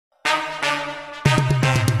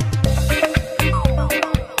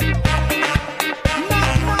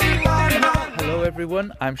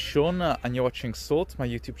everyone, I'm Sean and you're watching Salt, my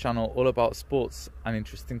YouTube channel all about sports and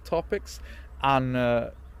interesting topics.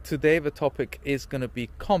 And today the topic is going to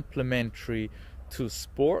be complementary to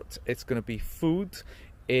sport. It's going to be food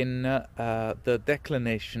in the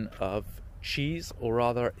declination of cheese, or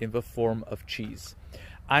rather in the form of cheese.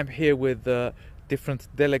 I'm here with different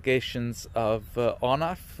delegations of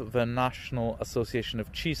ONAF, the National Association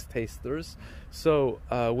of Cheese Tasters. So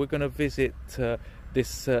we're going to visit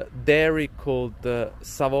this dairy called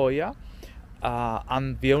Savoia,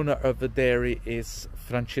 and the owner of the dairy is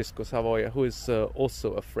Francesco Savoia, who is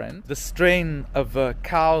also a friend. The strain of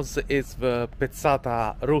cows is the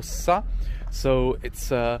pezzata rossa, so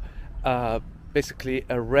it's basically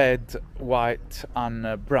a red, white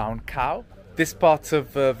and brown cow. This part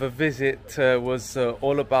of the visit was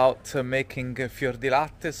all about making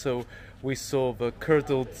Fiordilatte, so we saw the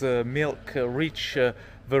curdled milk reach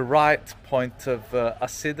the right point of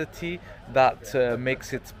acidity that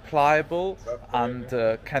makes it pliable and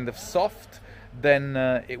kind of soft. Then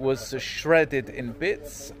it was shredded in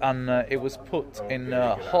bits and it was put in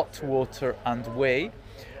hot water and whey,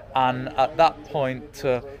 and at that point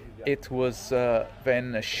it was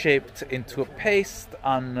then shaped into a paste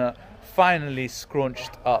and finally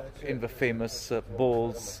scrunched up in the famous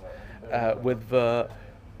balls with the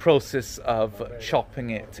process of chopping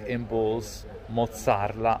it in balls,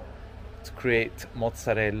 mozzarella, to create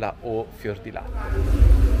mozzarella or fiordilatte.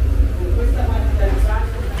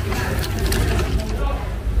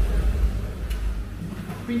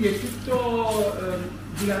 Quindi è tutto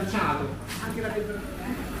bilanciato, anche la temperatura.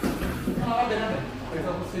 No, va bene,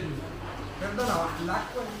 pensavo fosse giusto. Perdona,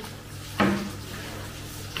 l'acqua.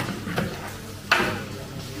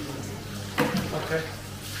 Ok.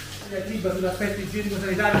 Ciba sull'aspetto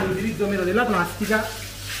igienico-sanitario con l'utilizzo meno della plastica,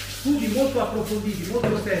 studi molto approfonditi,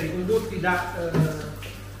 molto seri, condotti da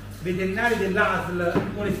veterinari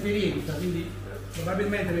dell'ASL con esperienza, quindi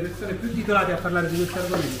probabilmente le persone più titolate a parlare di questo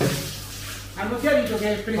argomento hanno chiarito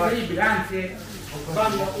che è preferibile, anzi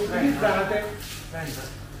vanno utilizzate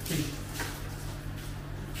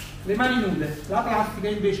le mani nude. La plastica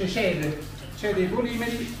invece cede i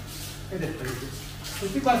polimeri ed è preso.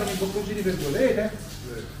 Questi qua sono i bocconcini per voi, vedete?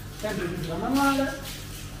 Sempre chiuso da manuale.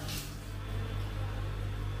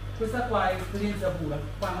 Questa qua è esperienza pura,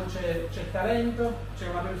 qua non c'è talento, c'è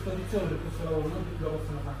una predisposizione per questo lavoro, non tutti lo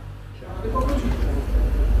possono fare. Dei bocconcini.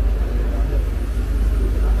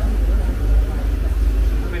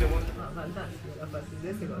 Fantastico, la fase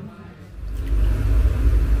 2 secondi.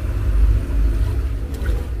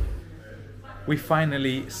 We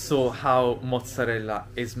finally saw how mozzarella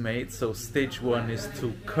is made. So stage one is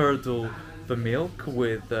to curdle the milk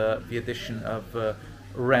with the addition of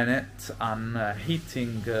rennet and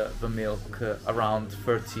heating the milk around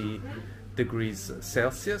 30 degrees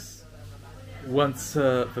Celsius. Once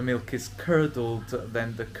the milk is curdled,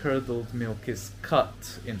 then the curdled milk is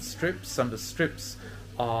cut in strips, and the strips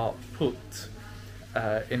are put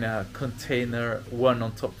in a container, one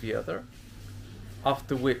on top of the other,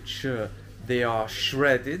 after which they are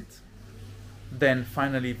shredded. Then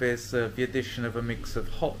finally there's the addition of a mix of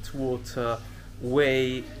hot water,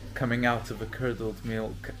 whey coming out of the curdled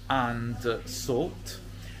milk, and salt.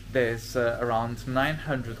 There's around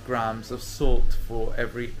 900 grams of salt for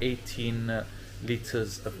every 18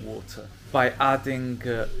 liters of water. By adding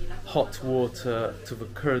hot water to the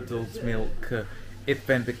curdled milk, it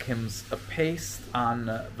then becomes a paste, and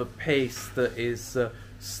the paste is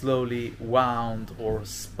slowly wound or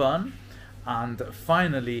spun, and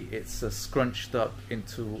finally it's scrunched up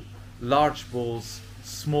into large balls,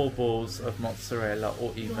 small balls of mozzarella,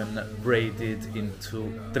 or even braided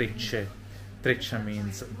into trecce. Treccia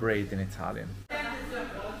means braid in Italian.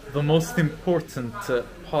 The most important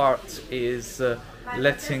part is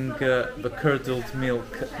letting the curdled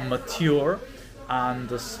milk mature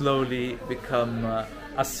and slowly become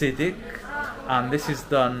acidic, and this is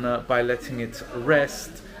done by letting it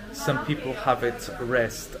rest. Some people have it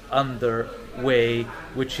rest under whey,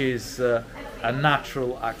 which is a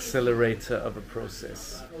natural accelerator of a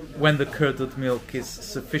process. When the curdled milk is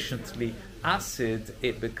sufficiently acid,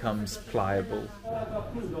 it becomes pliable.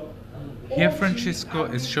 Here Francesco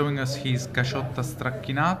is showing us his caciotta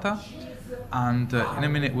stracchinata, and in a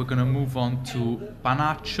minute we're going to move on to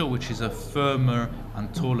panaccio, which is a firmer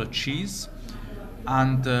and taller cheese,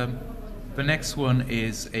 and the next one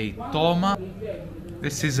is a toma.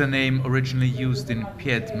 This is a name originally used in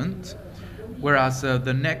Piedmont, whereas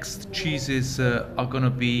the next cheeses are going to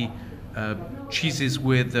be cheeses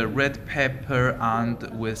with red pepper and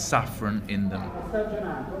with saffron in them.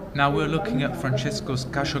 Now we're looking at Francesco's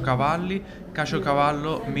Caciocavalli.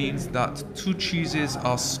 Caciocavallo means that two cheeses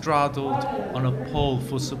are straddled on a pole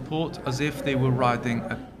for support as if they were riding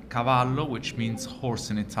a cavallo, which means horse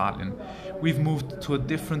in Italian. We've moved to a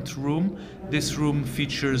different room. This room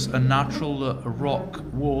features a natural rock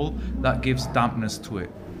wall that gives dampness to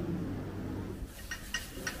it.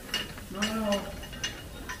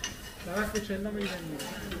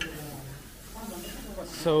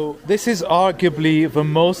 So this is arguably the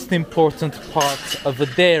most important part of the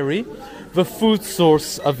dairy, the food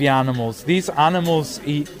source of the animals. These animals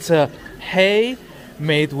eat hay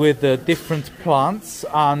made with different plants,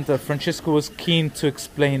 and Francesco was keen to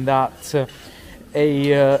explain that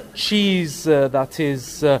a cheese that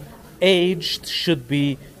is aged should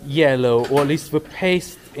be yellow, or at least the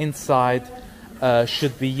paste inside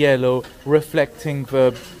should be yellow, reflecting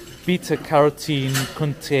the beta-carotene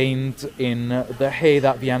contained in the hay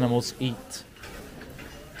that the animals eat.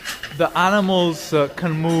 The animals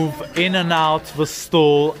can move in and out the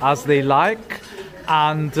stall as they like,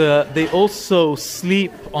 and they also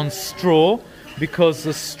sleep on straw because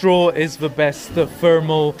the straw is the best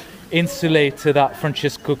thermal insulator that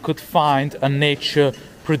Francesco could find and nature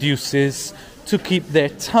produces to keep their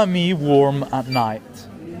tummy warm at night.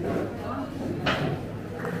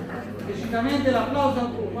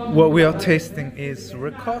 What we are tasting is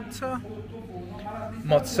ricotta,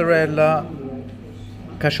 mozzarella,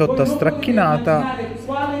 caciotta stracchinata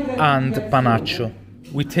and panaccio.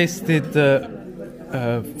 We tasted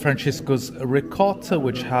Francesco's ricotta,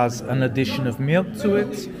 which has an addition of milk to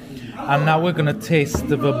it, and now we're going to taste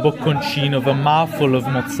the bocconcino, the mouthful of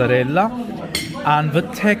mozzarella, and the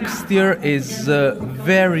texture is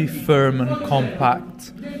very firm and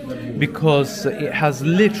compact because it has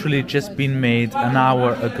literally just been made an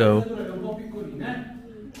hour ago.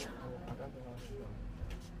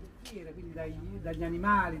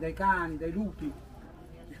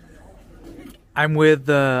 I'm with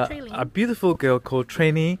a beautiful girl called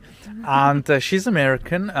Trainee, and she's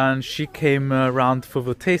American, and she came around for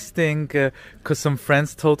the tasting because some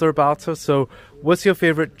friends told her about her. So what's your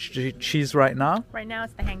favorite cheese right now? Right now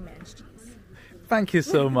it's the hangman's cheese. Thank you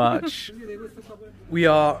so much. We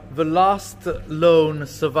are the last lone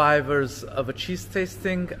survivors of a cheese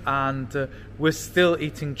tasting, and we're still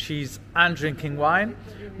eating cheese and drinking wine.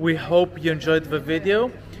 We hope you enjoyed the video.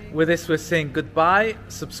 With this, we're saying goodbye.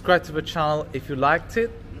 Subscribe to the channel if you liked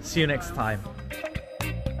it. See you next time.